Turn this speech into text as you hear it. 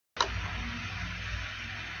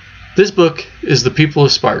This book is The People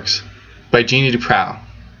of Sparks by Jeannie Duprow.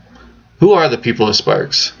 Who are the people of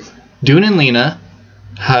Sparks? Dune and Lena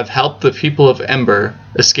have helped the people of Ember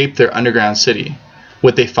escape their underground city.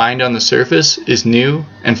 What they find on the surface is new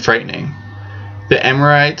and frightening. The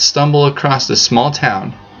Emberites stumble across a small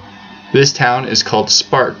town. This town is called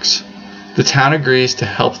Sparks. The town agrees to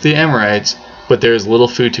help the Emberites, but there is little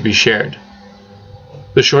food to be shared.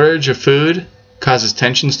 The shortage of food causes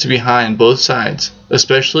tensions to be high on both sides,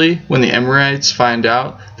 especially when the Emberites find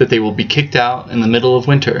out that they will be kicked out in the middle of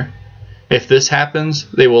winter. If this happens,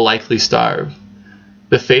 they will likely starve.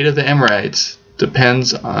 The fate of the Emberites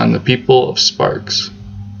depends on the people of Sparks.